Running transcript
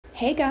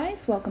Hey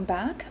guys, welcome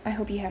back. I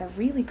hope you had a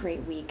really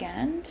great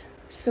weekend.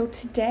 So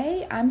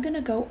today I'm going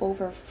to go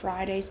over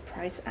Friday's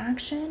price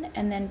action,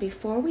 and then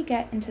before we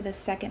get into the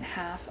second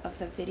half of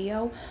the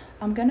video,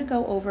 I'm going to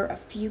go over a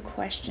few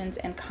questions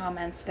and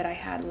comments that I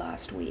had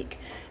last week.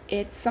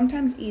 It's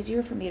sometimes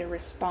easier for me to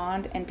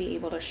respond and be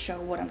able to show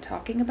what I'm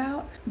talking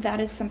about. That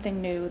is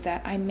something new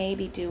that I may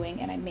be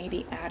doing and I may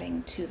be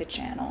adding to the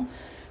channel.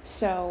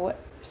 So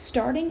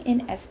starting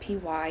in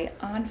SPY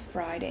on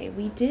Friday,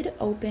 we did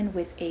open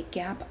with a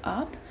gap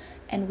up,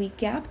 and we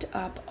gapped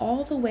up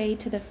all the way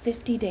to the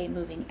 50-day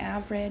moving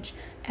average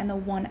and the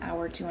 1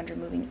 hour 200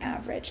 moving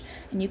average.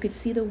 And you could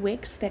see the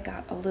wicks that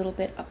got a little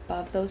bit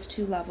above those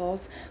two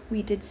levels.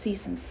 We did see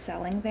some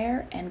selling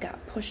there and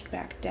got pushed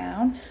back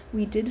down.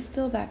 We did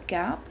fill that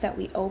gap that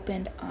we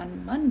opened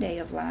on Monday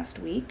of last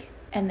week.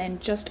 And then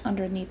just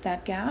underneath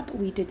that gap,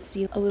 we did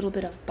see a little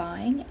bit of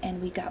buying,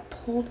 and we got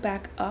pulled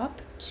back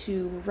up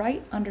to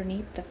right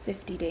underneath the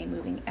 50-day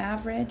moving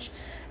average.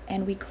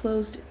 And we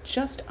closed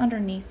just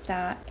underneath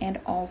that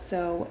and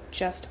also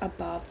just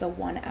above the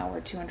 1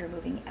 hour 200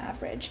 moving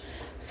average.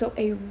 So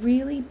a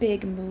really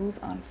big move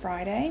on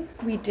Friday.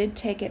 We did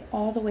take it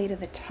all the way to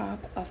the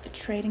top of the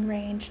trading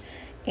range,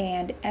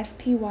 and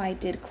SPY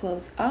did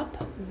close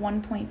up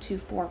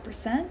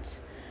 1.24%.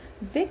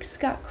 VIX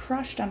got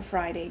crushed on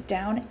Friday,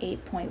 down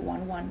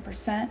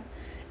 8.11%,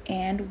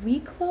 and we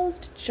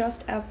closed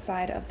just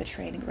outside of the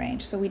trading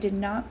range, so we did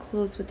not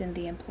close within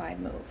the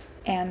implied move.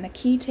 And the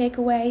key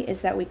takeaway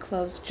is that we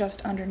closed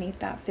just underneath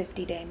that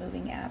 50-day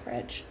moving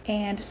average.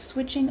 And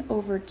switching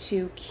over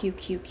to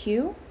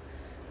QQQ,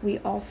 we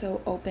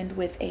also opened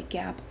with a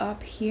gap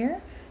up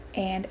here,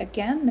 and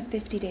again the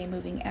 50-day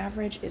moving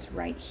average is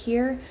right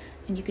here,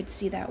 and you could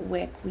see that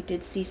wick. We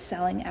did see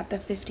selling at the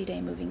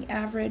 50-day moving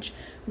average.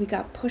 We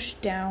got pushed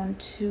down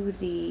to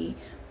the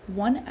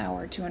 1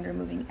 hour 200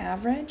 moving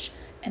average,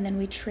 and then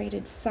we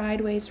traded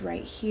sideways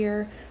right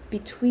here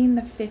between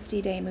the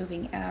 50-day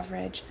moving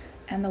average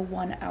and the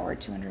 1 hour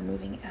 200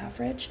 moving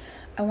average.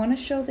 I want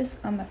to show this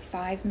on the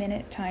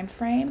 5-minute time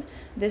frame.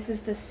 This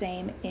is the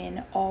same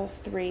in all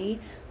three.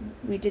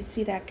 We did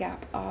see that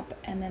gap up,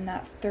 and then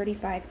that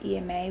 35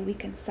 EMA, we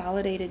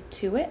consolidated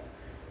to it,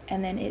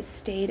 and then it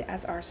stayed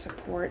as our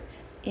support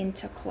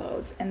into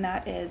close, and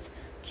that is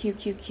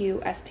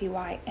QQQ,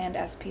 SPY, and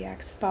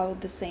SPX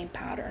followed the same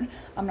pattern.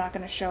 I'm not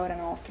going to show it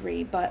on all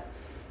three, but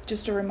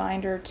just a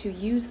reminder to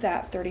use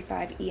that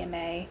 35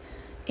 EMA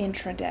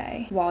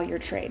intraday while you're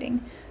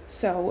trading.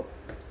 So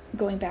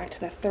going back to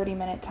the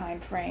 30-minute time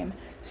frame,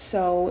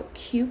 so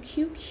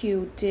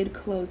QQQ did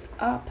close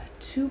up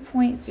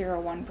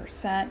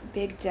 2.01%,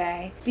 big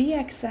day.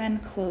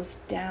 VXN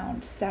closed down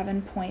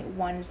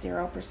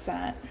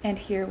 7.10%, and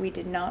here we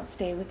did not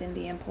stay within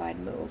the implied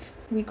move.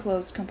 We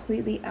closed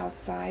completely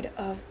outside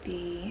of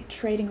the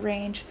trading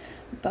range,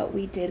 but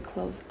we did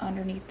close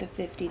underneath the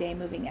 50-day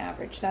moving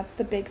average. That's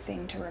the big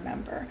thing to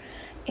remember.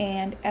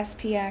 And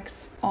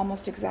SPX,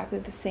 almost exactly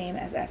the same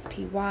as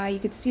SPY. You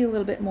could see a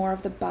little bit more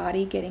of the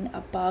body getting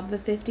above the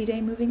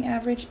 50-day moving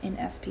average in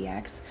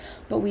SPX,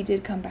 but we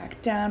did come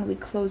back down. We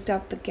closed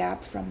out the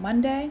gap from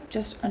Monday.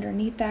 Just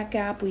underneath that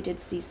gap, we did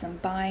see some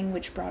buying,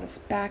 which brought us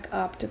back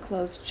up to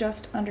close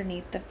just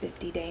underneath the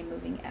 50-day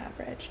moving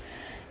average.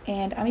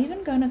 And I'm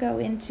even going to go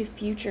into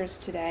futures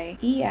today.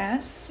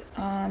 ES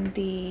on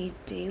the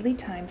daily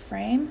time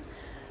frame.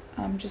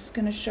 I'm just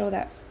going to show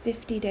that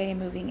 50-day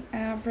moving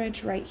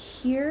average right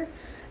here.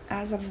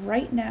 As of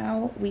right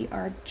now, we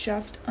are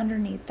just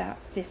underneath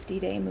that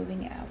 50-day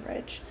moving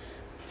average.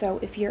 So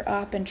if you're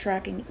up and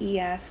tracking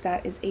ES,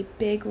 that is a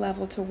big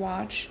level to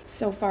watch.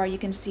 So far, you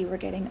can see we're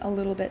getting a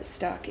little bit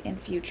stuck in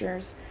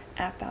futures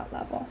at that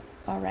level.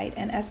 All right,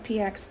 and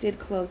SPX did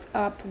close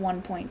up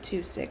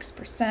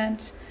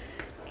 1.26%.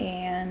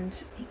 And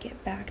let me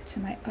get back to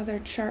my other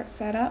chart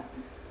setup.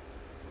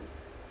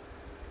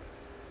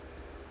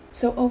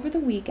 So over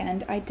the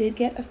weekend, I did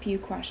get a few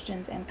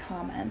questions and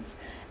comments,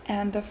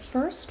 and the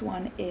first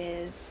one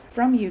is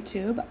from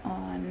YouTube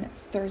on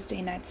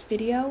Thursday night's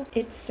video.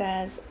 It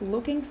says,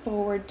 looking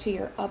forward to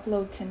your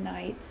upload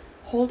tonight,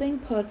 holding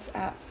puts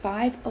at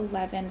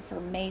 511 for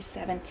May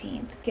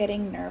 17th,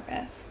 getting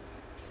nervous.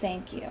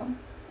 Thank you.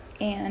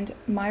 And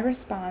my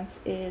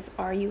response is,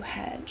 are you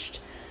hedged?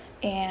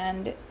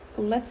 And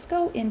let's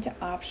go into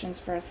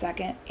options for a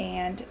second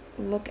and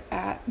look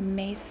at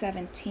May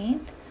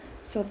 17th.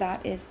 So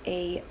that is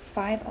a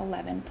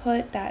 511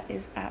 put, that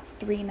is at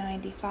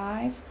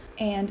 395.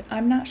 And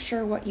I'm not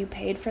sure what you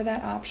paid for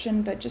that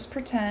option, but just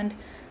pretend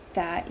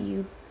that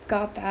you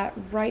got that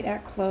right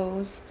at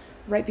close,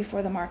 right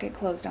before the market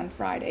closed on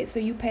Friday. So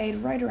you paid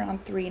right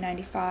around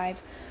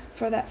 395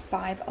 for that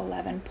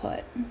 511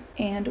 put.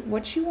 And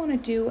what you want to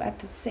do at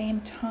the same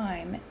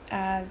time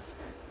as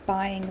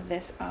buying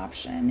this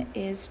option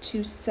is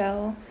to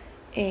sell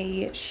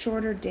a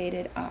shorter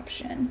dated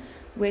option,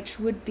 which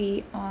would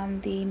be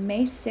on the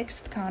May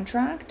 6th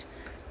contract,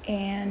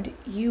 and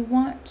you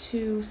want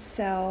to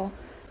sell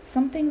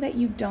something that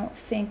you don't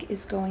think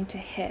is going to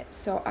hit.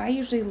 So I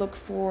usually look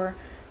for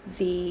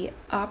the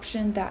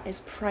option that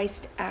is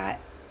priced at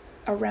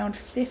around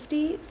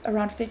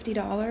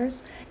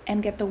 $50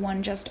 and get the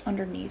one just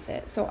underneath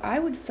it. So I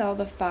would sell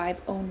the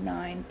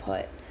 509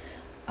 put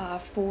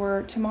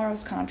for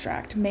tomorrow's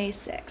contract, May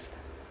 6th.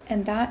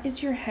 And that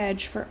is your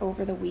hedge for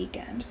over the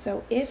weekend.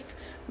 So if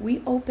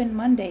we open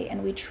Monday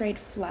and we trade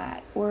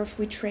flat, or if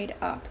we trade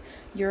up,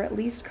 you're at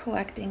least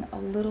collecting a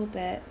little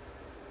bit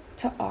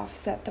to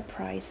offset the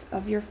price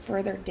of your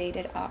further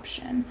dated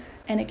option.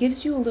 And it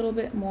gives you a little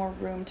bit more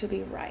room to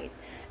be right.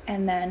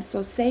 And then,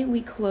 so say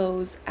we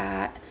close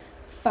at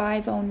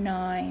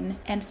 509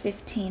 and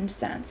 15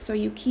 cents. So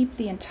you keep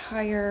the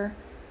entire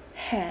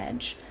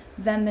hedge.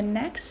 Then the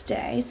next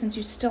day, since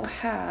you still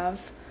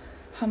have,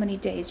 how many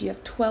days? You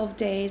have 12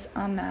 days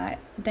on that.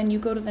 Then you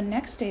go to the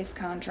next day's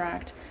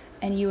contract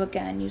and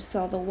you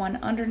sell the one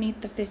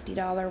underneath the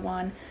 $50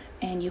 one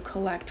and you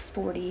collect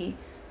 40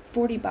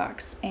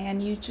 bucks,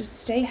 and you just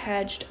stay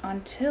hedged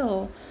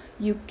until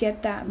you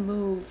get that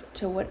move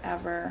to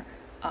whatever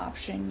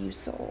option you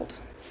sold.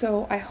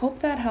 So I hope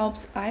that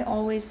helps. I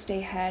always stay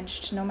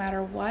hedged no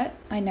matter what.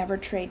 I never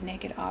trade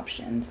naked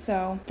options.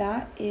 So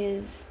that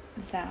is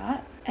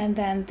that. And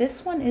then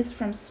this one is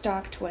from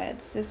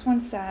StockTwits. This one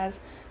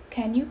says,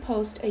 can you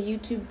post a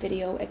YouTube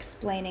video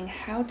explaining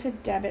how to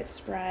debit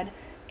spread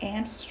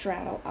and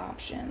straddle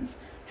options?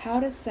 How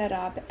to set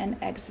up and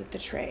exit the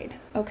trade.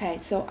 Okay,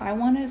 so I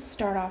want to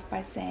start off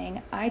by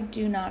saying I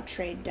do not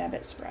trade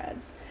debit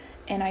spreads,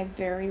 and I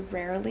very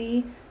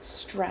rarely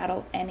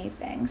straddle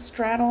anything.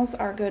 Straddles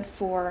are good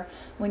for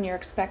when you're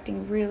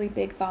expecting really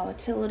big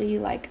volatility,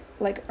 like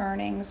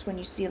earnings, when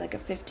you see like a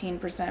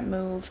 15%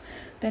 move,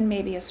 then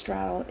maybe a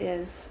straddle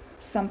is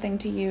something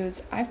to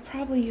use. I've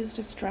probably used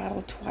a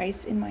straddle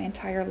twice in my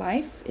entire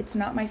life. It's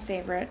not my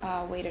favorite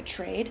way to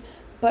trade,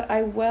 but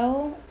I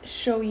will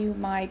show you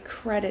my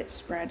credit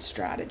spread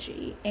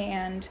strategy.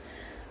 And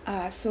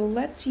so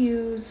let's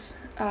use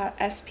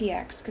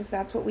SPX, because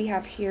that's what we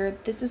have here.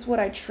 This is what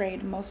I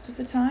trade most of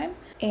the time.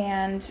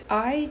 And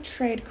I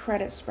trade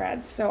credit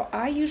spreads. So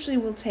I usually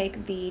will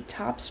take the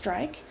top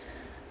strike,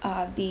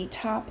 the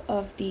top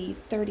of the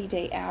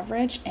 30-day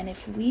average, and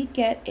if we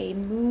get a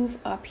move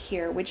up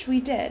here, which we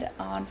did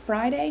on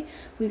Friday,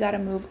 we got a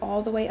move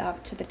all the way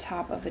up to the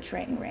top of the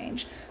trading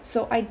range.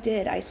 So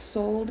I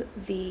sold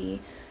the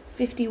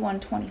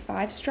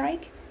 51.25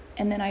 strike,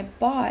 and then I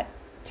bought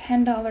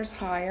 $10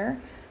 higher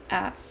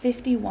at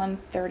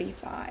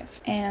 51.35.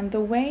 And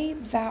the way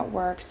that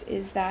works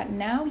is that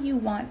now you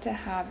want to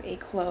have a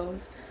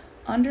close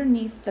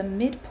underneath the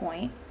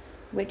midpoint,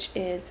 which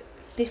is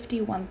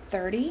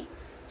 51.30.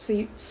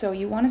 So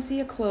you want to see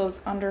a close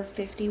under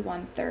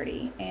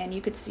 51.30, and you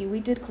could see we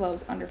did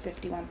close under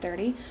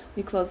 51.30.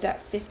 We closed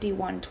at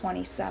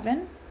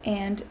 51.27,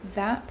 and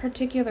that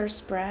particular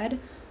spread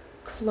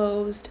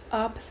closed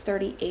up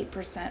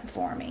 38%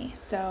 for me.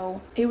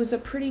 So it was a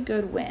pretty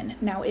good win.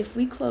 Now, if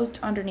we closed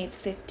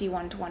underneath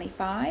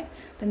 51.25,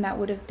 then that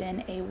would have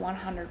been a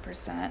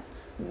 100%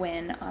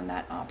 win on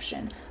that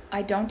option.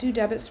 I don't do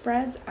debit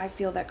spreads. I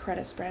feel that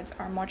credit spreads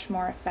are much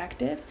more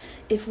effective.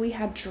 If we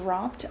had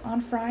dropped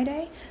on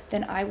Friday,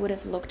 then I would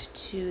have looked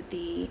to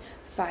the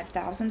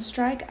 5,000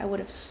 strike. I would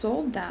have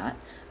sold that.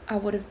 I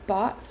would have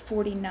bought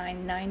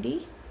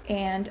 49.90,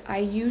 and I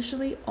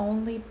usually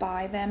only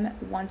buy them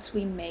once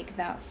we make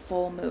that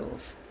full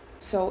move.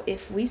 So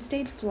if we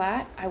stayed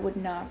flat, I would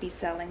not be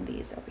selling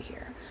these over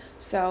here.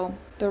 So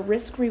the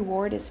risk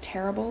reward is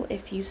terrible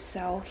if you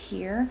sell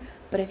here,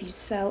 but if you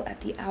sell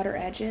at the outer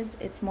edges,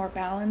 it's more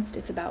balanced.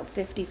 It's about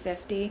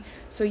 50-50.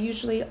 So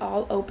usually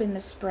I'll open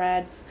the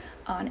spreads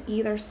on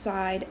either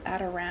side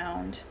at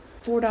around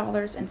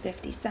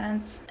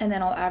 $4.50, and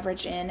then I'll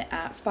average in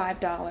at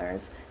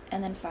 $5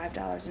 and then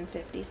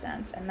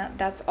 $5.50. And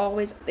that's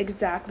always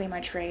exactly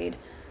my trade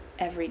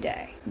every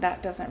day.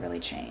 That doesn't really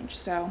change.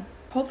 So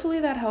hopefully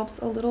that helps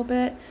a little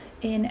bit.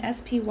 In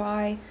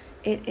SPY,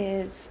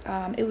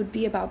 it would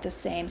be about the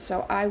same.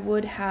 So I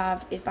would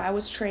have, if I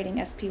was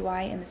trading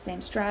SPY in the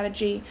same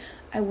strategy,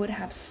 I would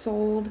have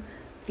sold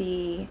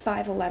the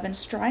 511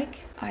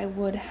 strike. I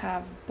would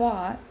have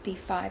bought the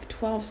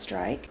 512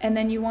 strike, and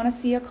then you want to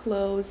see a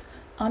close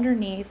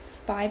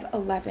underneath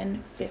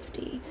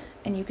 511.50,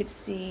 and you could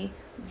see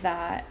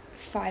that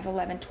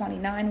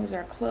 511.29 was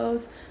our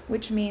close,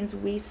 which means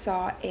we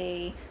saw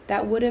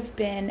that would have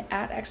been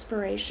at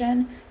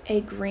expiration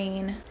a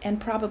green,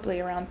 and probably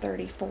around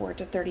 34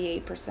 to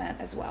 38%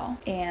 as well.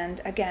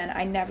 And again,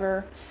 I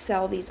never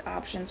sell these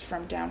options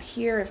from down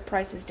here if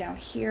price is down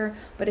here,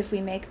 but if we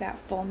make that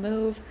full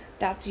move,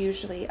 that's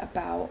usually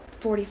about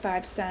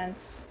 45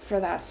 cents for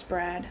that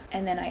spread,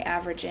 and then I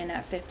average in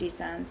at 50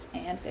 cents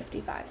and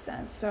 55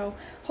 cents. So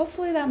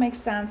hopefully that makes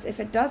sense. If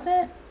it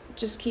doesn't,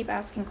 just keep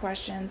asking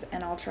questions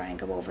and I'll try and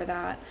go over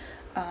that.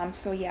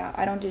 So yeah,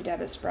 I don't do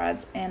debit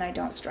spreads and I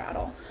don't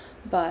straddle,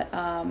 but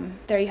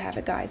there you have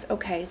it, guys.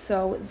 Okay,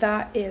 so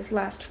that is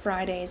last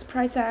Friday's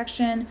price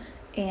action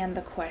and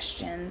the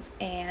questions,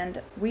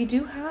 and we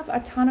do have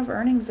a ton of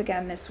earnings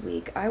again this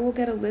week. I will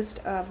get a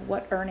list of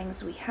what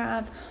earnings we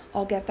have.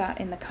 I'll get that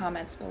in the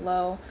comments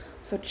below,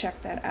 so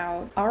check that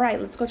out. All right,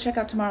 let's go check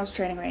out tomorrow's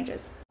trading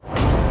ranges.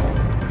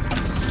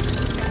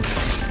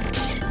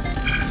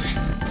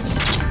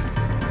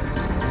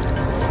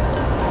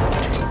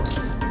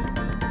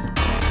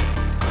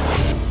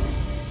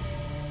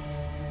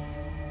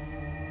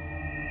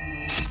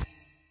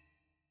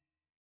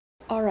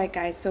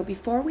 Alright guys, so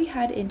before we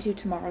head into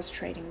tomorrow's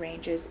trading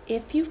ranges,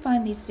 if you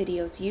find these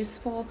videos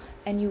useful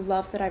and you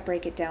love that I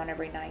break it down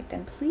every night,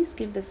 then please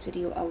give this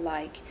video a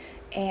like.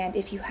 And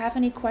if you have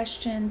any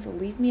questions,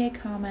 leave me a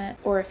comment,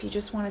 or if you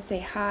just want to say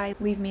hi,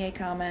 leave me a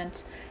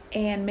comment.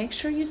 And make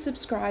sure you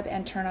subscribe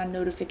and turn on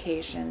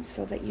notifications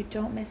so that you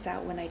don't miss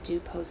out when I do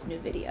post new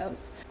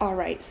videos.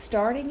 Alright,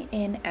 starting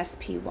in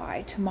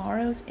SPY,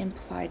 tomorrow's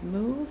implied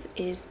move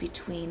is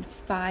between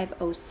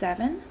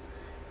 507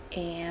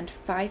 and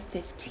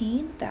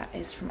 515, that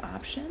is from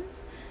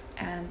options,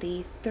 and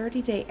the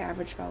 30-day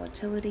average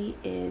volatility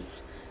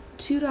is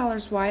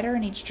 $2 wider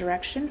in each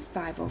direction,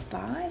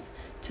 505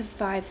 to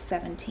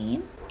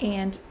 517,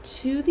 and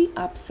to the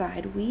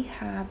upside we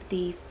have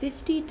the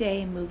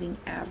 50-day moving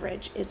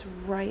average is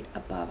right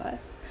above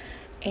us,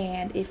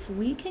 and if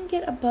we can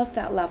get above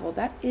that level,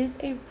 that is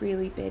a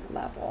really big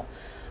level.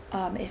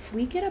 If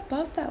we get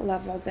above that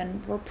level,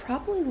 then we're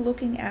probably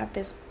looking at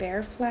this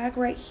bear flag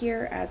right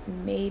here as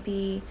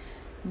maybe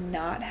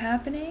not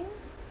happening,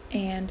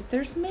 and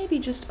there's maybe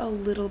just a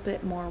little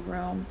bit more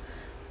room.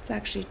 Let's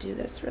actually do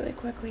this really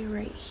quickly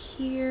right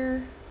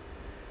here.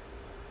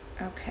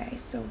 Okay,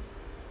 so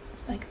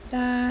like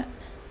that.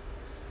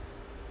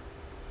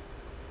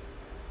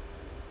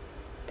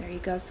 There you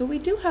go. So we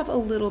do have a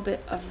little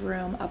bit of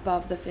room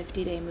above the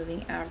 50-day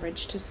moving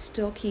average to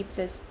still keep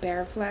this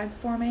bear flag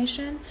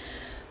formation.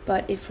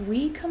 But if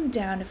we come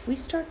down, if we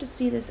start to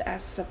see this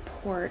as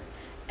support,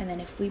 and then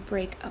if we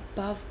break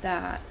above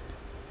that,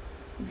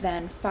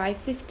 then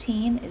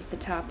 515 is the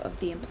top of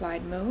the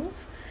implied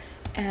move.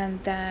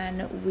 And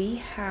then we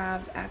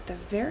have at the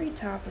very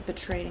top of the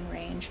trading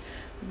range,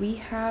 we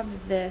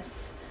have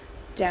this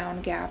down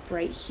gap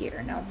right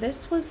here. Now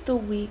this was the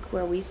week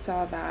where we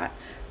saw that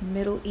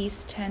Middle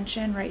East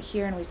tension right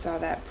here, and we saw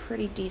that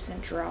pretty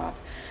decent drop.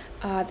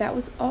 That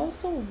was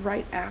also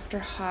right after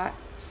hot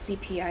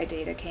CPI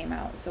data came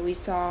out. So we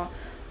saw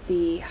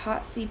the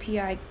hot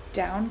CPI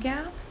down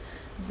gap,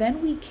 then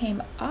we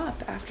came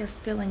up after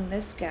filling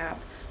this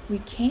gap. We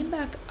came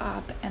back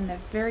up, and the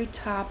very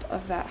top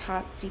of that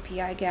hot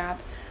CPI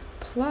gap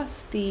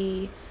plus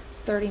the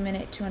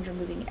 30-minute 200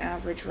 moving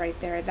average right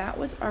there, that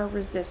was our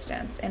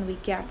resistance, and we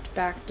gapped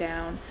back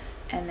down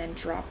and then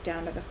dropped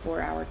down to the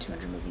 4-hour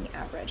 200 moving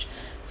average.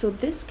 So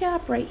this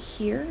gap right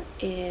here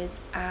is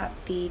at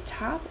the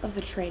top of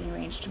the trading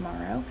range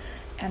tomorrow,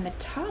 and the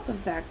top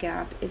of that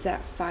gap is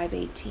at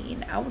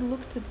 518. I would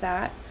look to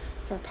that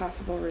for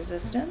possible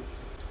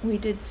resistance. We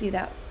did see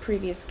that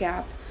previous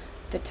gap,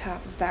 the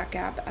top of that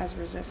gap, as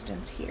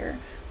resistance here.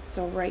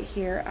 So right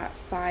here at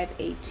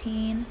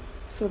 518.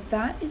 So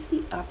that is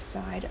the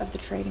upside of the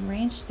trading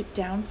range. The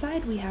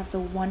downside, we have the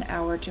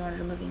 1-hour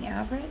 200 moving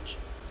average.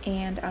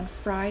 And on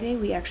Friday,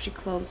 we actually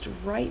closed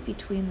right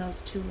between those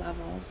two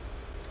levels.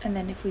 And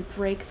then if we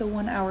break the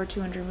 1-hour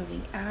 200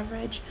 moving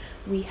average,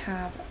 we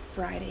have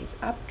Friday's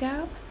up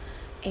gap,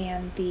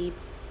 and the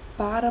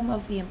bottom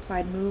of the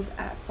implied move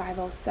at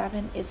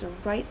 507 is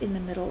right in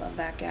the middle of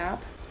that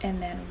gap. And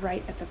then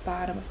right at the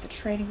bottom of the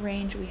trading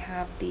range, we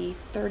have the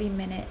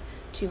 30-minute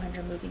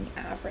 200 moving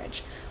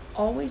average.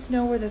 Always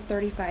know where the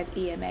 35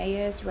 EMA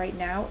is. Right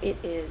now it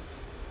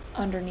is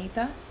underneath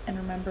us, and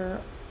remember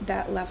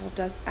that level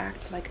does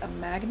act like a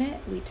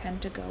magnet. We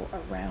tend to go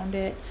around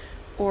it,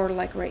 or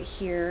like right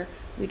here,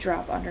 we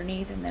drop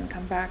underneath and then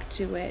come back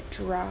to it,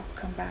 drop,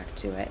 come back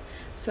to it.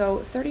 So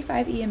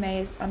 35 EMA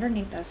is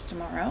underneath us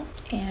tomorrow,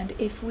 and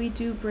if we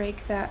do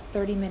break that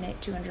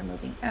 30-minute 200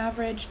 moving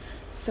average,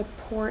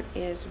 support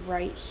is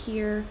right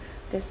here.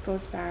 This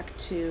goes back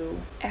to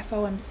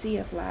FOMC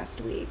of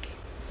last week.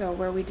 So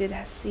where we did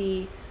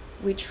see,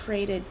 we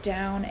traded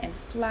down and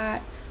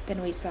flat,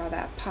 then we saw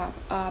that pop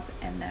up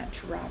and that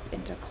drop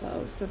into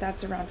close. So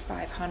that's around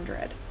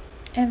 500.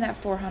 And that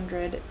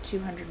 400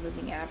 200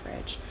 moving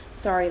average,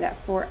 sorry,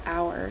 that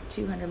 4-hour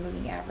 200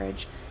 moving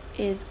average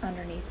is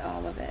underneath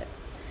all of it.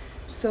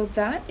 So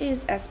that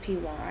is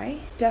SPY.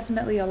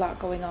 Definitely a lot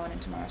going on in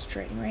tomorrow's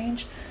trading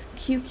range.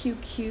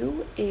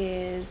 QQQ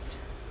is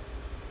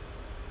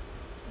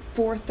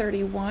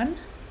 431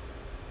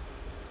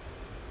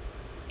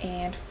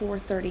 and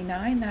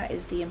 439. That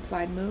is the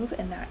implied move,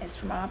 and that is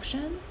from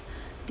options.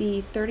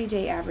 The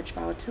 30-day average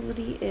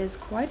volatility is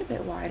quite a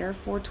bit wider,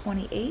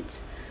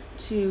 428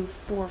 to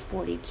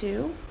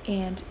 442,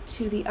 and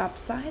to the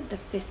upside, the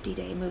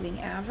 50-day moving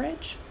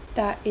average.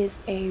 That is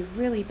a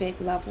really big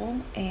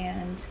level,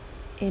 and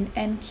in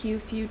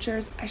NQ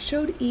futures, I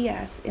showed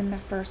ES in the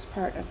first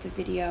part of the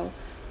video,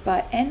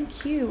 but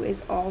NQ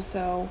is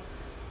also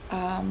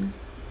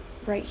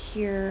right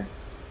here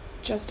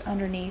just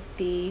underneath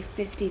the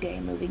 50-day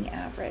moving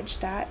average.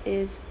 That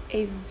is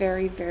a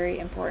very, very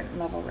important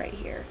level right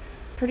here.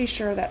 Pretty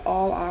sure that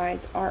all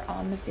eyes are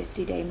on the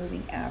 50-day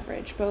moving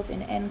average, both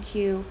in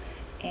NQ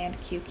and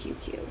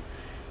QQQ.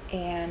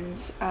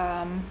 And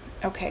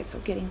okay, so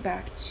getting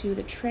back to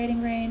the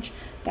trading range,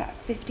 that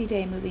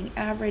 50-day moving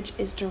average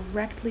is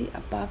directly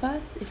above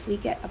us. If we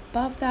get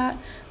above that,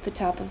 the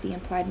top of the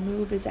implied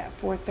move is at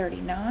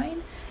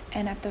 439,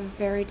 and at the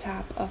very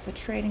top of the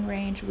trading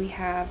range we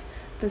have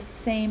the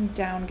same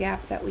down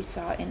gap that we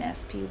saw in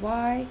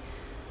SPY,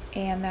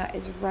 and that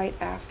is right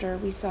after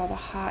we saw the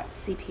hot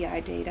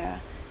CPI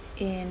data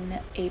in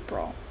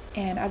April.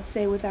 And I'd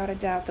say without a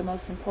doubt the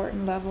most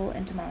important level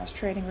in tomorrow's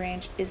trading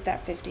range is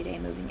that 50-day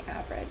moving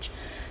average.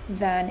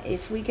 Then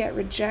if we get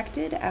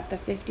rejected at the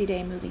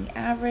 50-day moving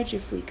average,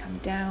 if we come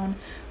down,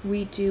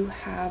 we do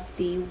have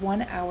the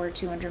 1 hour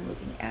 200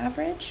 moving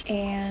average.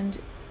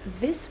 And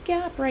this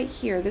gap right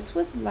here, this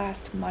was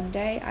last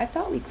Monday. I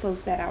thought we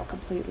closed that out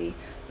completely,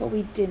 but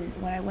we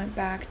didn't. When I went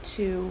back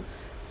to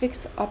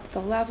fix up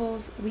the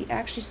levels, we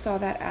actually saw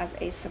that as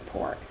a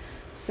support.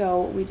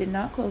 So we did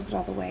not close it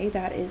all the way.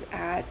 That is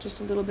at just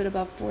a little bit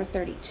above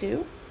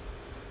 432.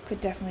 Could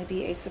definitely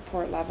be a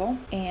support level.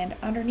 And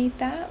underneath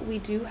that, we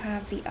do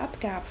have the up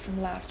gap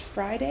from last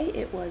Friday.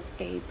 It was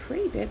a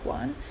pretty big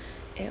one.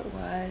 It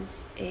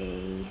was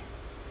a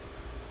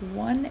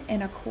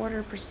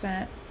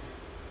 1.25%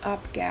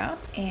 up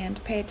gap.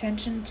 And pay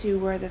attention to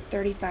where the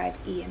 35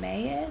 EMA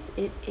is.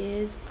 It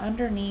is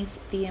underneath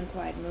the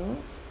implied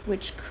move,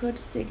 which could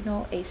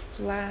signal a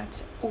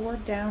flat or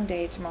down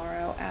day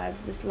tomorrow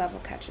as this level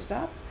catches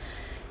up.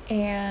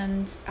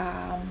 And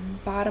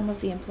bottom of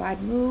the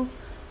implied move,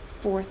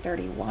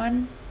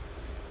 431,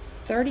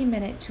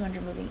 30-minute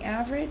 200 moving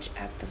average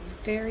at the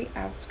very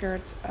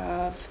outskirts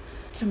of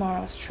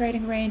tomorrow's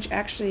trading range.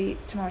 Actually,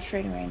 tomorrow's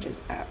trading range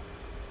is at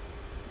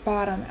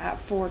bottom at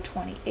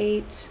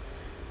 428.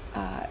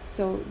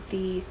 So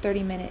the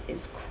 30-minute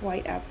is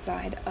quite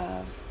outside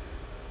of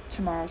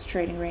tomorrow's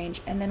trading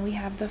range. And then we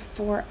have the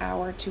 4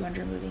 hour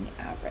 200 moving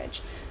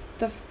average.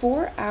 The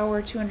 4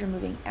 hour 200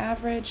 moving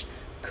average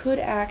could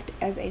act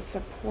as a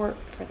support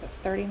for the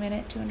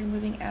 30-minute 200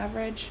 moving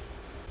average.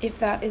 If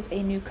that is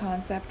a new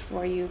concept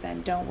for you,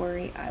 then don't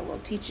worry, I will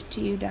teach it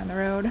to you down the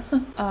road.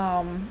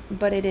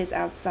 But it is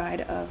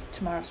outside of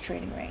tomorrow's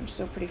trading range,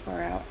 so pretty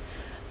far out.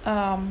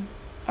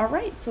 All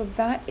right, so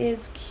that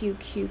is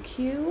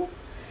QQQ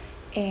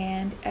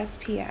and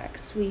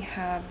SPX. We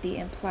have the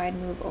implied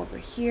move over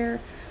here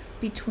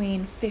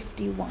between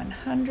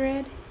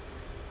 5100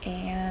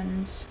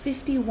 and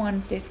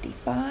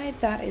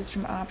 5155. That is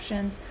from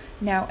options.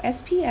 Now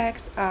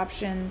SPX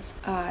options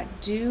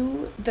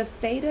the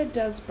theta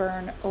does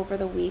burn over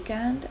the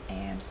weekend,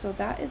 and so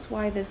that is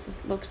why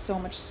this looks so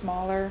much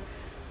smaller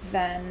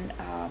than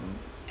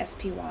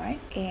SPY.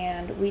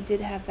 And we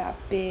did have that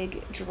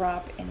big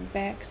drop in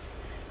VIX,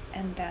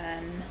 and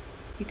then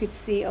you could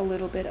see a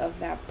little bit of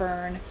that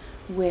burn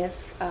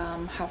with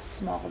how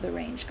small the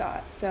range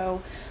got.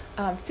 So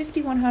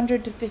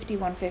 5100 to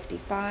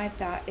 5155,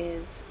 that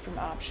is from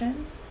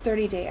options.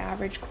 30-day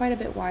average quite a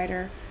bit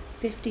wider,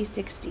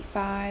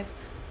 5065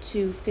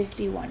 to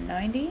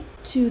 5190.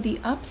 To the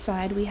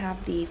upside, we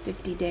have the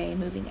 50-day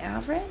moving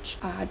average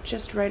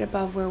just right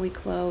above where we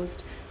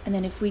closed. And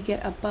then if we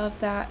get above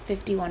that,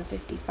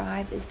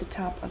 5155 is the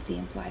top of the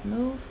implied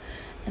move.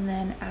 And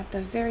then at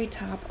the very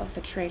top of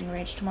the trading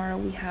range tomorrow,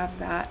 we have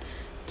that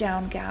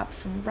down gap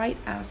from right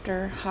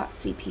after hot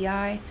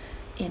CPI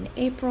in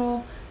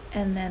April,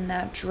 and then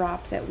that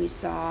drop that we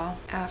saw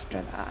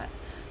after that.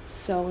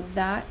 So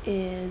that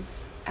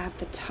is at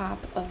the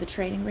top of the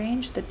trading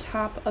range. The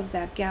top of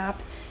that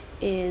gap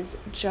is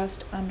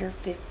just under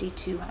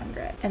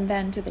 5200. And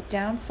then to the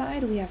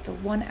downside, we have the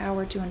 1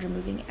 hour 200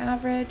 moving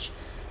average,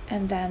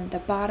 and then the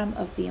bottom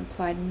of the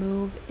implied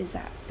move is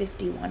at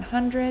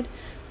 5100.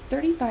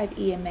 35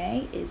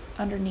 EMA is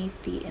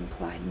underneath the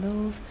implied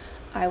move.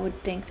 I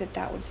would think that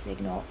that would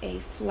signal a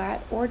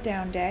flat or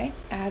down day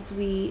as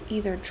we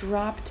either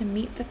drop to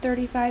meet the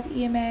 35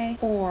 EMA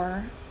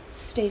or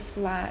stay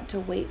flat to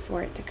wait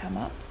for it to come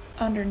up.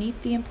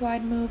 Underneath the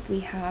implied move,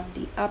 we have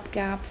the up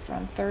gap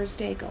from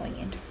Thursday going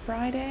into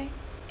Friday.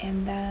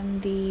 And then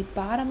the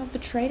bottom of the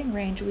trading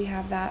range, we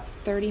have that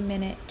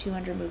 30-minute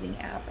 200 moving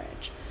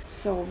average.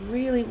 So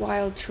really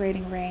wild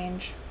trading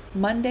range.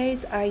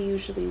 Mondays, I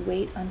usually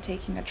wait on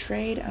taking a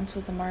trade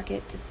until the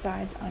market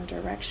decides on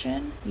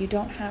direction. You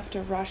don't have to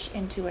rush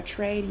into a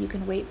trade. You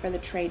can wait for the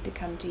trade to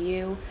come to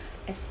you,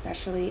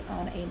 especially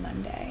on a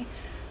Monday.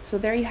 So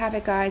there you have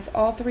it, guys.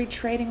 All three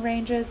trading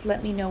ranges.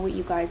 Let me know what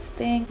you guys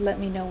think. Let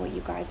me know what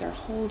you guys are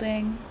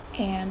holding.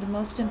 And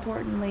most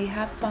importantly,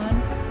 have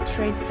fun,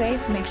 trade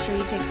safe, make sure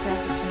you take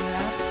profits when you're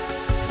out.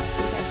 I'll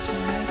see you guys tomorrow.